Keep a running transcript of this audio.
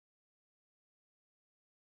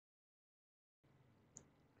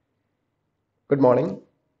Good morning.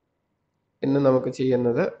 ഇന്ന് നമുക്ക്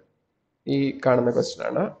ചെയ്യുന്നത് ഈ കാണുന്ന ക്വസ്റ്റ്യൻ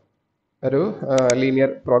ആണ്. ഒരു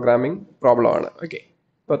ലീനിയർ പ്രോഗ്രാമിംഗ് പ്രോബ്ലം ആണ്. ഓക്കെ,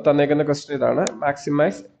 ഇപ്പോൾ തന്നേക്കുന്ന ക്വസ്റ്റ്യൻ ഇതാണ്: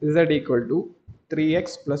 maximise z equal to 3x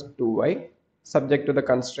plus 2y subject to the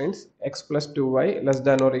constraints x plus 2y less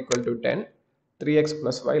than or equal to 10, 3x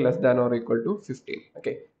plus y less than or equal to 15.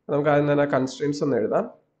 Okay, നമുക്ക് ആദ്യം തന്നെ constraints ഒന്ന് എഴുതാം.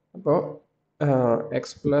 അപ്പോൾ x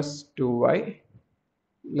plus 2y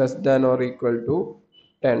less than or equal to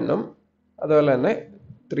 10ഉം അതുപോലെ തന്നെ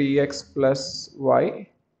 3x plus Y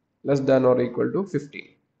less than or equal to 15.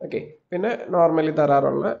 Okay, പിന്നെ normally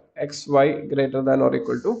തരാറുള്ള X Y greater than or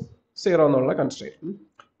equal to 0 എന്നുള്ള കൺസ്ട്രെയിൻ.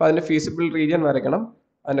 അപ്പോൾ അതിൻ്റെ ഫീസിബിൾ റീജിയൻ വരയ്ക്കണം,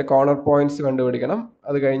 അതിൻ്റെ കോർണർ പോയിന്റ്സ് കണ്ടുപിടിക്കണം,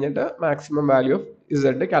 അത് കഴിഞ്ഞിട്ട് maximum value of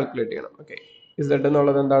Z calculate ചെയ്യണം. ഓക്കെ, ഇസഡ്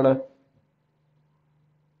എന്നുള്ളത് എന്താണ്?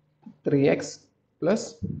 3x പ്ലസ്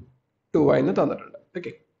 2y എന്ന് തന്നിട്ടുണ്ട്.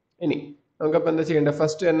 ഓക്കെ, ഇനി നമുക്കപ്പോൾ എന്താ ചെയ്യേണ്ടത്?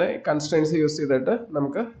 ഫസ്റ്റ് തന്നെ കൺസ്ട്രെയിൻസ് യൂസ് ചെയ്തിട്ട്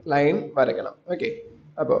നമുക്ക് ലൈൻ വരയ്ക്കണം. ഓക്കെ,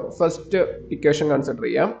 അപ്പോൾ ഫസ്റ്റ് ഇക്വേഷൻ കൺസിഡർ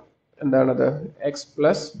ചെയ്യാം. എന്താണത്? X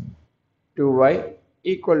plus 2y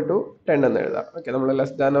equal to 10 എന്ന് എഴുതാം. ഓക്കെ, നമ്മൾ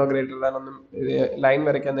ലെസ് ദാനോ ഗ്രേറ്റർ ദാനോ ഒന്നും ലൈൻ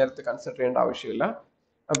വരയ്ക്കാൻ നേരത്ത് കൺസിഡർ ചെയ്യേണ്ട ആവശ്യമില്ല.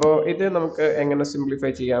 അപ്പോൾ ഇത് നമുക്ക് എങ്ങനെ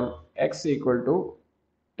സിംപ്ലിഫൈ ചെയ്യാം? X equal to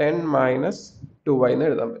 10 minus 2y എന്ന്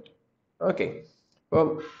എഴുതാൻ പറ്റും. ഓക്കെ, അപ്പം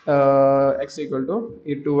എക്സ് ഈക്വൽ ടു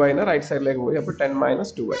ഈ 2yനെ റൈറ്റ് സൈഡിലേക്ക് പോയി, അപ്പോൾ 10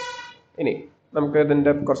 മൈനസ് 2y. ഇനി നമുക്ക്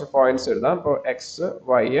ഇതിൻ്റെ കുറച്ച് പോയിന്റ്സ് എഴുതാം. അപ്പോൾ എക്സ്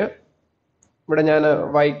വൈ, ഇവിടെ ഞാൻ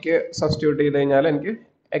വൈക്ക് സബ്സ്റ്റിറ്റ്യൂട്ട് ചെയ്ത് കഴിഞ്ഞാൽ എനിക്ക്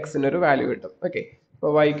എക്സിനൊരു വാല്യൂ കിട്ടും. ഓക്കെ,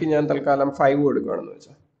 അപ്പോൾ വൈക്ക് ഞാൻ തൽക്കാലം 5 കൊടുക്കുകയാണെന്ന്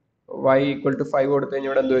വെച്ചാൽ വൈ ഈക്വൽ ടു 5 കൊടുത്തു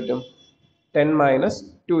കഴിഞ്ഞാൽ ഇവിടെ എന്ത് പറ്റും? 10 മൈനസ്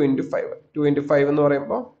 2 ഇൻറ്റു 5. 2 ഇൻറ്റു 5 എന്ന്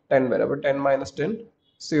പറയുമ്പോൾ 10 വരും. അപ്പോൾ 10 മൈനസ് 10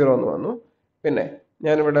 0 എന്ന് വന്നു. പിന്നെ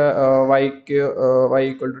ഞാനിവിടെ വൈക്ക് വൈ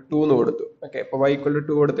ഈക്വൽ ടു 2 എന്ന് കൊടുത്തു. ഓക്കെ, അപ്പോൾ വൈ ഈക്വൽ ടു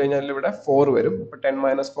 2 കൊടുത്തു കഴിഞ്ഞാൽ ഇവിടെ 4 വരും. അപ്പോൾ 10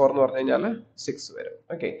 മൈനസ് 4 എന്ന് പറഞ്ഞു കഴിഞ്ഞാൽ 6 വരും.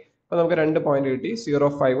 ഓക്കെ, അപ്പോൾ നമുക്ക് 2 പോയിന്റ് കിട്ടി, 0,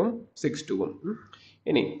 5ഉം 6, 2ഉം.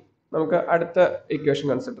 ഇനി നമുക്ക് അടുത്ത ഇക്വേഷൻ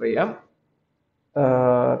കൺസിഡർ ചെയ്യാം.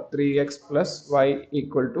 3x plus Y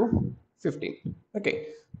equal to 15. Okay,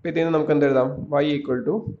 അപ്പോൾ ഇതിൽ നിന്ന് നമുക്ക് എന്ത് എഴുതാം? y equal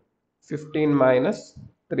to 15 minus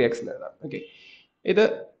 3x എന്ന് എഴുതാം. ഓക്കെ, ഇത്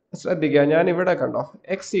ശ്രദ്ധിക്കുക, ഞാൻ ഇവിടെ കണ്ടോ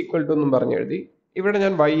x ഈക്വൽ ടു എന്നും പറഞ്ഞു എഴുതി, ഇവിടെ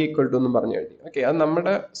ഞാൻ y ഈക്വൽ ടു എന്നും പറഞ്ഞു എഴുതി. ഓക്കെ, അത്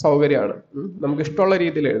നമ്മുടെ സൗകര്യമാണ്, നമുക്ക് ഇഷ്ടമുള്ള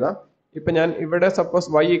രീതിയിൽ എഴുതാം. ഇപ്പം ഞാൻ ഇവിടെ സപ്പോസ്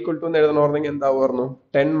y ഈക്വൽ ടു എന്ന് എഴുതണമെങ്കിൽ എന്താവുമായിരുന്നു?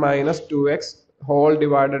 10 minus 2x whole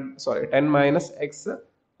divided 10 minus X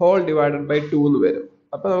whole divided by 2 എന്ന് വരും.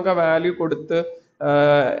 അപ്പോൾ നമുക്ക് ആ വാല്യൂ കൊടുത്ത്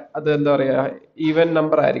അത് എന്താ പറയുക, ഈവൻ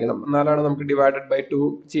നമ്പർ ആയിരിക്കണം, എന്നാലാണ് നമുക്ക് ഡിവൈഡഡ് ബൈ 2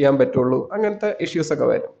 ചെയ്യാൻ പറ്റുള്ളൂ. അങ്ങനത്തെ ഇഷ്യൂസ് ഒക്കെ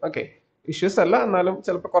വരും. ഓക്കെ, ഇഷ്യൂസ് അല്ല, എന്നാലും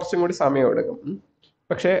ചിലപ്പോൾ കുറച്ചും കൂടി സമയം എടുക്കും.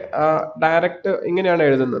 പക്ഷേ ഡയറക്റ്റ് ഇങ്ങനെയാണ്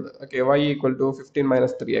എഴുതുന്നത്. Okay, y equal to 15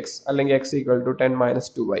 minus 3x അല്ലെങ്കിൽ x equal to 10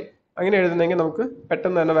 minus 2y അങ്ങനെ എഴുതുന്നെങ്കിൽ നമുക്ക്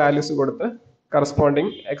പെട്ടെന്ന് തന്നെ വാല്യൂസ് കൊടുത്ത്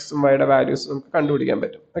കറസ്പോണ്ടിങ് എക്സും വൈയുടെ വാല്യൂസ് നമുക്ക് കണ്ടുപിടിക്കാൻ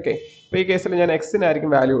പറ്റും. ഓക്കെ, അപ്പോൾ ഈ കേസിൽ ഞാൻ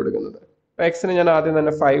എക്സിനായിരിക്കും വാല്യൂ കൊടുക്കുന്നത്. അപ്പോൾ എക്സിന് ഞാൻ ആദ്യം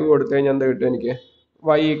തന്നെ 5 കൊടുത്തു കഴിഞ്ഞാൽ എന്ത് കിട്ടും? എനിക്ക്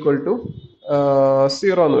y ഈക്വൽ ടു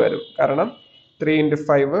 0 എന്ന് വരും. കാരണം 3 ഇൻറ്റു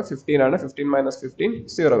 5 15 ആണ്. 15 മൈനസ് 15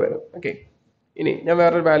 0 വരും. ഓക്കെ, ഇനി ഞാൻ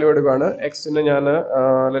വേറൊരു വാല്യൂ കൊടുക്കുകയാണ്. എക്സിന് ഞാൻ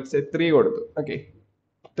ലെറ്റ്സ് സേ 3 കൊടുത്തു. ഓക്കെ,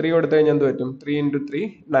 3 കൊടുത്തു കഴിഞ്ഞാൽ എന്ത് പറ്റും? 3 ഇൻറ്റു 3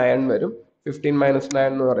 9 വരും. 15 മൈനസ്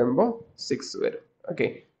 9 എന്ന് പറയുമ്പോൾ 6 വരും. ഓക്കെ,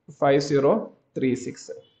 5 0 3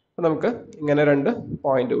 6. അപ്പോൾ നമുക്ക് ഇങ്ങനെ 2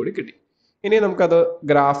 പോയിന്റ് കൂടി കിട്ടി. ഇനി നമുക്കത്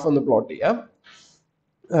ഗ്രാഫ് ഒന്ന് പ്ലോട്ട് ചെയ്യാം.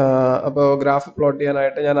 അപ്പോൾ ഗ്രാഫ് പ്ലോട്ട്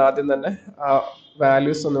ചെയ്യാനായിട്ട് ഞാൻ ആദ്യം തന്നെ ആ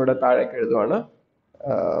വാല്യൂസ് ഒന്ന് ഇവിടെ താഴേക്ക് എഴുതുവാണ്.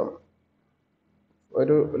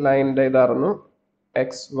 ഒരു ലൈനിൻ്റെ ഇതായിരുന്നു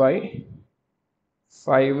എക്സ് വൈ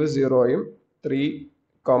 5 0യും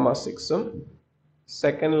 3,6ഉം.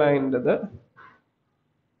 സെക്കൻഡ് ലൈനിൻ്റെത്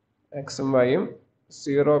എക്സും വൈയും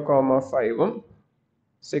 0,5ഉം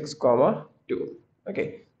 6,2. ഓക്കെ,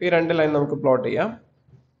 ഈ 2 ലൈൻ നമുക്ക് പ്ലോട്ട് ചെയ്യാം.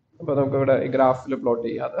 അപ്പോൾ നമുക്ക് ഇവിടെ ഈ ഗ്രാഫിൽ പ്ലോട്ട്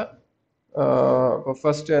ചെയ്യാതെ അപ്പോൾ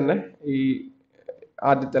ഫസ്റ്റ് തന്നെ ഈ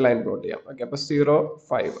ആദ്യത്തെ ലൈൻ പ്ലോട്ട് ചെയ്യാം. ഓക്കെ, അപ്പോൾ 0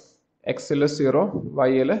 5, എക്സിൽ 0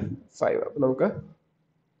 വൈയിൽ 5. അപ്പോൾ നമുക്ക്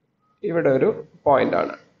ഇവിടെ ഒരു പോയിന്റ്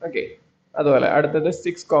ആണ്. ഓക്കെ, അതുപോലെ അടുത്തത്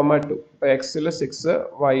 6,2. അപ്പോൾ എക്സിൽ 6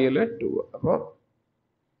 വൈയിൽ 2. അപ്പോൾ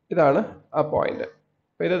ഇതാണ് ആ പോയിന്റ്.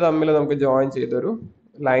 അപ്പോൾ ഇത് തമ്മിൽ നമുക്ക് ജോയിൻ ചെയ്തൊരു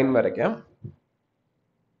ലൈൻ വരയ്ക്കാം.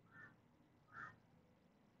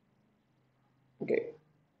 ഓക്കെ,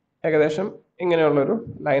 ഏകദേശം ഇങ്ങനെയുള്ളൊരു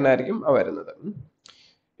ലൈൻ ആയിരിക്കും വരുന്നത്.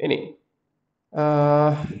 ഇനി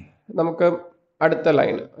നമുക്ക് അടുത്ത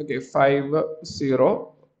ലൈൻ. ഓക്കെ, 5 0.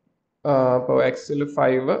 അപ്പോൾ എക്സിൽ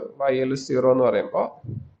 5 വൈയിൽ 0 എന്ന് പറയുമ്പോൾ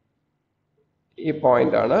ഈ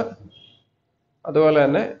പോയിന്റ് ആണ്. അതുപോലെ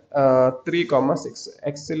തന്നെ 3,6,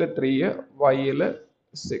 എക്സിൽ 3 വൈയിൽ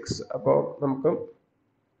 6. അപ്പോൾ നമുക്ക്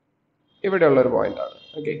ഇവിടെയുള്ളൊരു പോയിന്റ് ആണ്.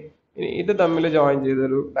 ഓക്കെ, ഇനി ഇത് തമ്മിൽ ജോയിൻ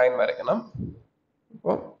ചെയ്തൊരു ലൈൻ വരയ്ക്കണം.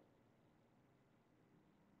 അപ്പോൾ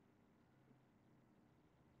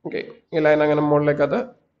ഓക്കെ, ഈ ലൈൻ അങ്ങനെ മുകളിലേക്ക് അത്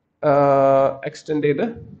എക്സ്റ്റെൻഡ് ചെയ്ത്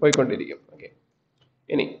പോയിക്കൊണ്ടിരിക്കും. ഓക്കെ,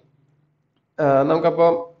 ഇനി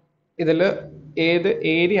നമുക്കപ്പോൾ ഇതിൽ ഏത്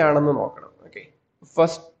ഏരിയ ആണെന്ന് നോക്കണം. ഓക്കെ,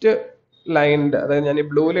 ഫസ്റ്റ് ലൈനിൻ്റെ, അതായത് ഞാൻ ഈ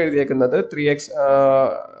ബ്ലൂവിൽ എഴുതിയേക്കുന്നത് 3x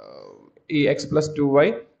ഈ x + 2y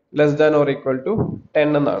 ≤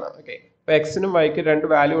 10 എന്നാണ്. ഓക്കെ, അപ്പോൾ എക്സിനും വൈക്ക് രണ്ട്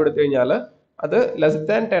വാല്യൂ കൊടുത്തു കഴിഞ്ഞാൽ അത്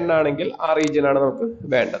 <10 ആണെങ്കിൽ ആ റീജിയൻ ആണ് നമുക്ക്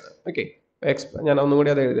വേണ്ടത്. ഓക്കെ, ഞാൻ ഒന്നും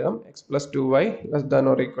കൂടി അത് എഴുതാം. x + 2y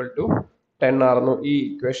 ≤ 10 ആയിരുന്നു ഈ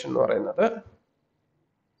ഇക്വേഷൻ എന്ന് പറയുന്നത്.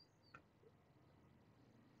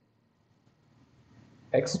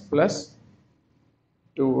 x +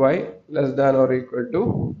 2y ≤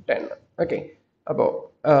 10. ഓക്കെ, അപ്പോൾ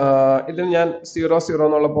ഇതിൽ ഞാൻ 0 0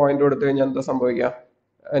 എന്നുള്ള പോയിന്റ് കൊടുത്തു കഴിഞ്ഞാൽ എന്താ സംഭവിക്കുക?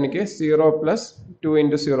 എനിക്ക് 0 + 2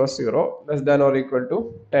 × 0 0 <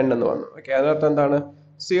 10 എന്ന് വന്നു. ഓക്കെ, അതിനർത്ഥം എന്താണ്?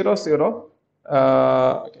 0 0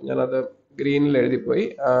 ഞാനത് ഗ്രീനിൽ എഴുതിപ്പോയി.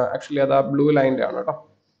 ആക്ച്വലി അത് ആ ബ്ലൂ ലൈൻ്റെ ആണ് കേട്ടോ.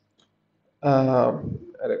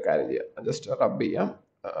 ഒരു കാര്യം ചെയ്യാം, ജസ്റ്റ് റബ്ബ് ചെയ്യാം.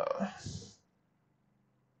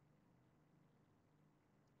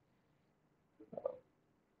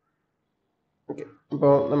 ഓക്കെ,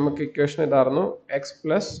 അപ്പോൾ നമുക്ക് ഇക്വേഷൻ ഇതായിരുന്നു, x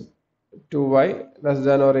 + 2y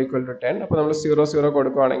 ≤ 10. അപ്പോൾ നമ്മൾ 0 0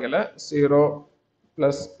 കൊടുക്കുകയാണെങ്കിൽ 0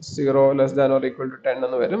 + 0 ≤ 10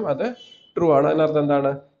 എന്ന് വരും. അത് ട്രൂ ആണ്. അതിനർത്ഥം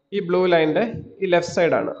എന്താണ്? ഈ ബ്ലൂ ലൈൻ്റെ ഈ ലെഫ്റ്റ്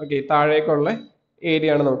സൈഡ് ആണ്. ഓക്കെ, താഴേക്കുള്ള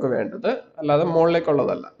ഏരിയ ആണ് നമുക്ക് വേണ്ടത്, അല്ലാതെ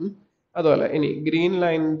മുകളിലേക്കുള്ളതല്ല. അതുപോലെ ഇനി ഗ്രീൻ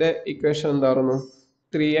ലൈനിൻ്റെ ഇക്വേഷൻ എന്തായിരുന്നു?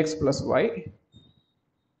 3x + y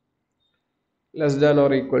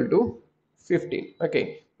 ≤ 15. ഓക്കെ,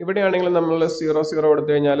 ഇവിടെയാണെങ്കിൽ നമ്മൾ 0 0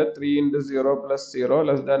 കൊടുത്തു കഴിഞ്ഞാൽ 3 × 0 + 0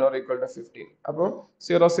 ≤ 15. അപ്പോൾ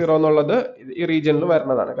 0 0 എന്നുള്ളത് ഈ റീജിയനിൽ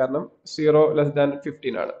വരുന്നതാണ്, കാരണം 0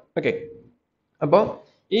 <15 ആണ്. ഓക്കെ, അപ്പോൾ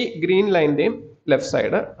ഈ ഗ്രീൻ ലൈൻ്റെയും ലെഫ്റ്റ്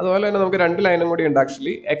സൈഡ്, അതുപോലെ തന്നെ നമുക്ക് രണ്ട് ലൈനും കൂടി ഉണ്ട്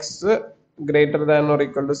ആക്ച്വലി. x >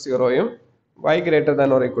 0 y >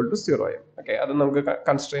 0. ഓക്കെ, അത് നമുക്ക്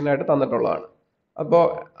കൺസ്ട്രെയിൻ ആയിട്ട് തന്നിട്ടുള്ളതാണ്. അപ്പോൾ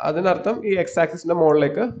അതിനർത്ഥം ഈ x ആക്സിസിന്റെ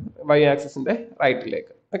മുകളിലേക്ക്, y ആക്സിസിന്റെ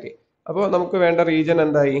റൈറ്റിലേക്ക്. ഓക്കെ, അപ്പോൾ നമുക്ക് വേണ്ട റീജിയൻ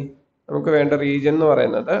എന്തായി? നമുക്ക് വേണ്ട റീജിയൻ എന്ന്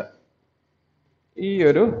പറയുന്നത് ഈ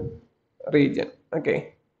ഒരു റീജിയൻ. ഓക്കെ,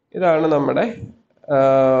 ഇതാണ് നമ്മുടെ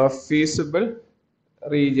ഫീസിബിൾ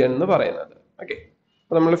റീജിയൻ എന്ന് പറയുന്നത്. ഓക്കെ,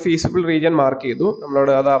 അപ്പോൾ നമ്മൾ ഫീസിബിൾ റീജിയൻ മാർക്ക് ചെയ്തു.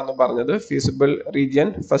 നമ്മളോട് അതായിരുന്നു പറഞ്ഞത്, ഫീസിബിൾ റീജിയൻ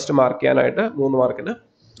ഫസ്റ്റ് മാർക്ക് ചെയ്യാനായിട്ട് 3 മാർക്കിന്.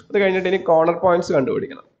 അത് കഴിഞ്ഞിട്ട് ഇനി കോർണർ പോയിന്റ്സ്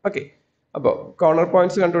കണ്ടുപിടിക്കണം. ഓക്കെ, അപ്പോൾ കോർണർ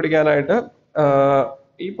പോയിന്റ്സ് കണ്ടുപിടിക്കാനായിട്ട്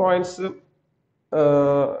ഈ പോയിന്റ്സ്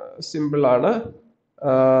സിമ്പിൾ ആണ്.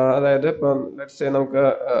 അതായത് ഇപ്പം ലെറ്റ്സ് സേ നമുക്ക്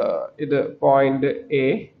ഇത് പോയിന്റ് എ,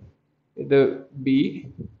 ഇത് ബി,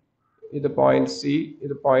 ഇത് പോയിന്റ് സി,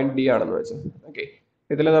 ഇത് പോയിന്റ് ഡി ആണെന്ന് വെച്ചാൽ. ഓക്കെ,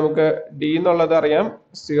 ഇതിൽ നമുക്ക് ഡി എന്നുള്ളത് അറിയാം,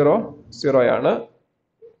 0 0 ആണ്.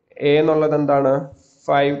 എ എന്നുള്ളത് എന്താണ്?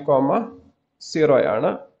 5, 0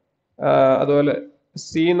 ആണ്. അതുപോലെ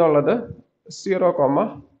സി എന്നുള്ളത് 0,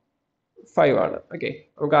 5 ആണ്. ഓക്കെ,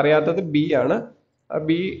 നമുക്ക് അറിയാത്തത് ബി ആണ്.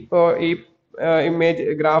 ബി ഇപ്പോൾ ഈ ഇമേജ്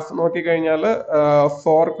ഗ്രാഫ് നോക്കിക്കഴിഞ്ഞാൽ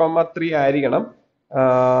 4, 3 ആയിരിക്കണം.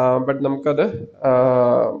 ബട്ട് നമുക്കത്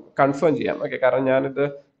കൺഫേം ചെയ്യാം. ഓക്കെ, കാരണം ഞാനിത്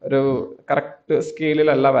ഒരു കറക്റ്റ്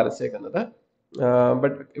സ്കെയിലിലല്ല വരച്ചേക്കുന്നത്.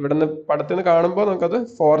 ബട്ട് ഇവിടുന്ന് പടത്തിൽ നിന്ന് കാണുമ്പോൾ നമുക്കത്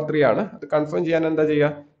 4, 3 ആണ്. അത് കൺഫേം ചെയ്യാൻ എന്താ ചെയ്യുക?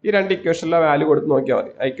 ഈ രണ്ട് ഇക്വേഷനിലെ വാല്യൂ കൊടുത്ത് നോക്കിയാൽ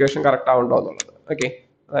മതി, ആ ഇക്വേഷൻ കറക്റ്റ് ആവുണ്ടോ എന്നുള്ളത്. ഓക്കെ,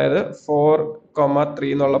 അതായത് 4,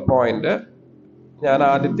 3 എന്നുള്ള പോയിന്റ് ഞാൻ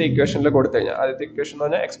ആദ്യത്തെ ഇക്വേഷനിൽ കൊടുത്തു കഴിഞ്ഞാൽ, ആദ്യത്തെ ഇക്വേഷൻ എന്ന്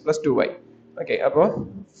പറഞ്ഞാൽ x + 2y. ഓക്കെ, അപ്പോൾ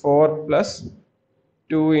 4 +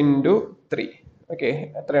 2 × 3. ഓക്കെ,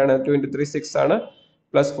 എത്രയാണ്? 2 × 3 6 ആണ്.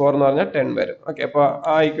 +4 എന്ന് പറഞ്ഞാൽ 10 വരും. ഓക്കെ, അപ്പോൾ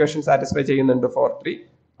ആ ഇക്വേഷൻ സാറ്റിസ്ഫൈ ചെയ്യുന്നുണ്ട് 4, 3.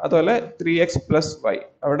 അതുപോലെ 3x + y,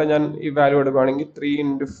 അവിടെ ഞാൻ ഈ വാല്യൂ കൊടുക്കുകയാണെങ്കിൽ 3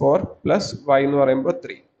 × 4 + y എന്ന് പറയുമ്പോൾ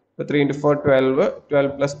 3. അപ്പോൾ 3 × 4 12,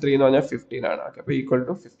 12 + 3 എന്ന് പറഞ്ഞാൽ 15 ആണ്. ഓക്കെ, അപ്പോൾ =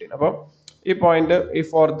 15. അപ്പോൾ ഈ പോയിന്റ് ഈ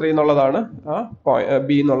 4, 3 എന്നുള്ളതാണ് ആ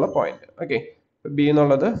ബി എന്നുള്ള പോയിന്റ്. ഓക്കെ, ബി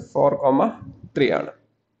എന്നുള്ളത് 4, 3 ആണ്.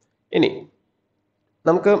 ഇനി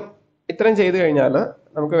നമുക്ക് ഇത്രയും ചെയ്തു കഴിഞ്ഞാൽ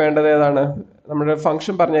നമുക്ക് വേണ്ടത് ഏതാണ്? നമ്മുടെ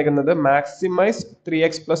ഫംഗ്ഷൻ പറഞ്ഞേക്കുന്നത് മാക്സിമൈസ്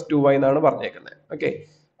 3x + 2y എന്നാണ് പറഞ്ഞേക്കുന്നത്. ഓക്കെ,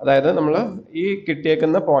 അതായത് നമ്മൾ ഈ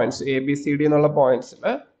കിട്ടിയേക്കുന്ന പോയിന്റ്സ് ABCD എന്നുള്ള പോയിന്റ്സിൽ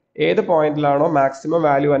ഏത് പോയിന്റിലാണോ മാക്സിമം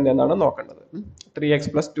വാല്യൂ തന്നെയെന്നാണ് നോക്കേണ്ടത് 3x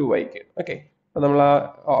 + 2yക്ക്. ഓക്കെ, അപ്പോൾ നമ്മൾ ആ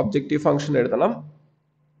ഒബ്ജക്റ്റീവ് ഫംഗ്ഷൻ എഴുതണം.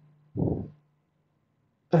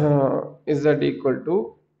 z =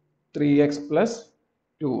 3x +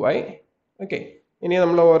 2y. ഓക്കെ, ഇനി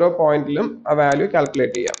നമ്മൾ ഓരോ പോയിന്റിലും ആ വാല്യൂ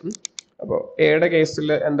കാൽക്കുലേറ്റ് ചെയ്യാം. അപ്പോൾ എയുടെ കേസിൽ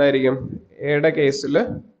എന്തായിരിക്കും? എയുടെ കേസിൽ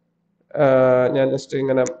ഞാൻ ജസ്റ്റ്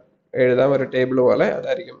ഇങ്ങനെ എഴുതാം, ഒരു ടേബിൾ പോലെ,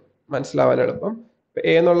 അതായിരിക്കും മനസ്സിലാവാൻ എളുപ്പം.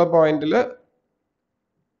 എ എന്നുള്ള പോയിന്റിൽ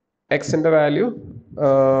എക്സിന്റെ വാല്യൂ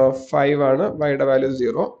 5 ആണ്, വൈയുടെ വാല്യൂ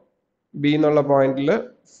 0. ബി എന്നുള്ള പോയിന്റിൽ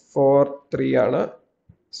 4, 3 ആണ്.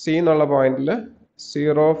 സി എന്നുള്ള പോയിന്റിൽ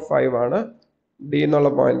 0, 5 ആണ്. ഡി എന്നുള്ള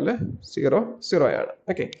പോയിന്റിൽ 0, 0 ആണ്.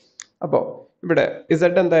 ഓക്കെ, അപ്പോൾ ഇവിടെ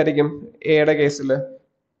ഇസഡ് എന്തായിരിക്കും എയുടെ കേസിൽ?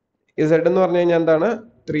 ഇസഡ് എന്ന് പറഞ്ഞു കഴിഞ്ഞാൽ എന്താണ്?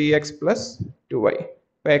 3x plus 2y.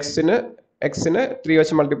 അപ്പോൾ എക്സിന് 3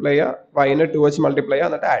 വെച്ച് മൾട്ടിപ്ലൈ ചെയ്യുക, വൈന് 2 വെച്ച് മൾട്ടിപ്ലൈ ചെയ്യുക,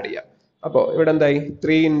 എന്നിട്ട് ആഡ് ചെയ്യുക. അപ്പോൾ ഇവിടെ എന്തായി?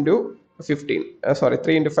 3 ഇൻറ്റു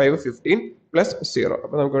 5 15 പ്ലസ് 0.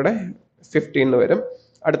 അപ്പോൾ നമുക്കിവിടെ 15 വരും.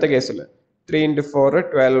 അടുത്ത കേസിൽ 3 ഇൻറ്റു 4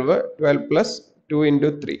 12 പ്ലസ് 2 ഇൻറ്റു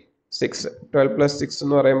 3 6. 12 പ്ലസ് 6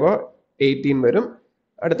 എന്ന് പറയുമ്പോൾ 18 വരും.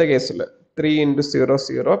 അടുത്ത കേസിൽ 3 ഇൻറ്റു 0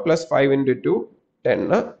 0 പ്ലസ് 5 ഇൻറ്റു 2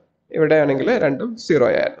 10. ഇവിടെയാണെങ്കിൽ രണ്ടും 0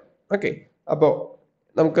 ആയിരുന്നു. ഓക്കെ, അപ്പോൾ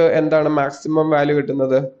നമുക്ക് എന്താണ് മാക്സിമം വാല്യൂ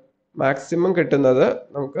കിട്ടുന്നത്? മാക്സിമം കിട്ടുന്നത്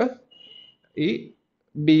നമുക്ക് ഈ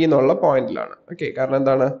ബി എന്നുള്ള പോയിന്റിലാണ്. ഓക്കെ, കാരണം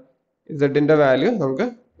എന്താണ്? ഇസഡിന്റെ വാല്യൂ നമുക്ക്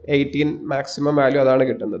 18 മാക്സിമം വാല്യൂ അതാണ്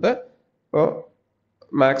കിട്ടുന്നത്. അപ്പോൾ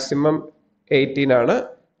മാക്സിമം 18 ആണ്.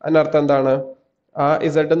 അതിനർത്ഥം എന്താണ്? ആ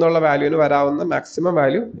ഇസഡ് എന്നുള്ള വാല്യൂവിന് വരാവുന്ന മാക്സിമം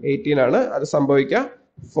വാല്യൂ 18 ആണ്. അത് സംഭവിക്കുക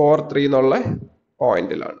 4 3 എന്നുള്ള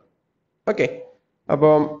പോയിന്റിലാണ്. ഓക്കെ,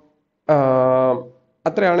 അപ്പോൾ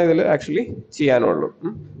അത്രയാണ് ഇതിൽ ആക്ച്വലി ചെയ്യാനുള്ളൂ.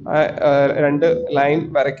 രണ്ട് ലൈൻ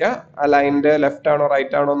വരയ്ക്കുക, ആ ലൈനിന്റെ ലെഫ്റ്റ് ആണോ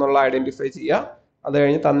റൈറ്റ് ആണോ എന്നുള്ള ഐഡന്റിഫൈ ചെയ്യുക. അത്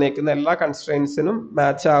കഴിഞ്ഞ് തന്നേക്കുന്ന എല്ലാ കൺസ്ട്രെയിൻസിനും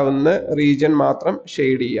മാച്ച് ആവുന്ന റീജിയൻ മാത്രം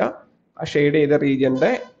ഷെയ്ഡ് ചെയ്യുക. ആ ഷെയ്ഡ് ചെയ്ത റീജിയന്റെ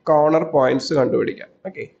കോർണർ പോയിന്റ്സ് കണ്ടുപിടിക്കുക.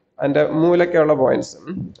 ഓക്കെ, അതിന്റെ മൂലൊക്കെയുള്ള പോയിന്റ്സ്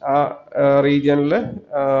ആ റീജിയനിൽ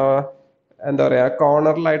എന്താ പറയാ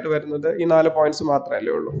കോർണറിലായിട്ട് വരുന്നത് ഈ 4 പോയിന്റ്സ്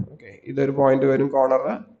മാത്രമല്ലേ ഉള്ളൂ. ഓക്കെ, ഇതൊരു പോയിന്റ് വരും കോർണർ,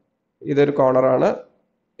 ഇതൊരു കോർണറാണ്,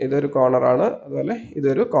 ഇതൊരു കോർണറാണ്, അതുപോലെ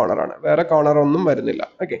ഇതൊരു കോർണറാണ്. വേറെ കോർണർ ഒന്നും വരുന്നില്ല.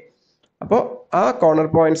 ഓക്കെ, അപ്പോൾ ആ കോർണർ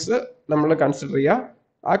പോയിന്റ്സ് നമ്മൾ കൺസിഡർ ചെയ്യുക.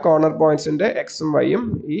 ആ കോർണർ പോയിന്റ്സിന്റെ എക്സും വൈയും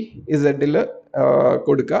ഈ ഇസഡിൽ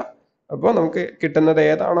കൊടുക്കുക. അപ്പോൾ നമുക്ക് കിട്ടുന്നത്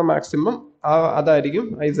ഏതാണോ മാക്സിമം അതായിരിക്കും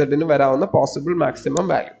ഇസഡിന് വരാവുന്ന possible maximum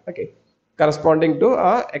value. Okay, corresponding to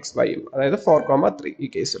ആ എക്സ് വൈയും, അതായത് 4,3 ഈ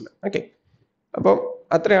കേസിൽ. ഓക്കെ, അപ്പോൾ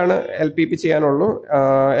അത്രയാണ് LPP ചെയ്യാനുള്ളൂ.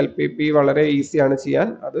 LPP വളരെ ഈസിയാണ് ചെയ്യാൻ,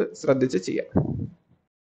 അത് ശ്രദ്ധിച്ച് ചെയ്യാം.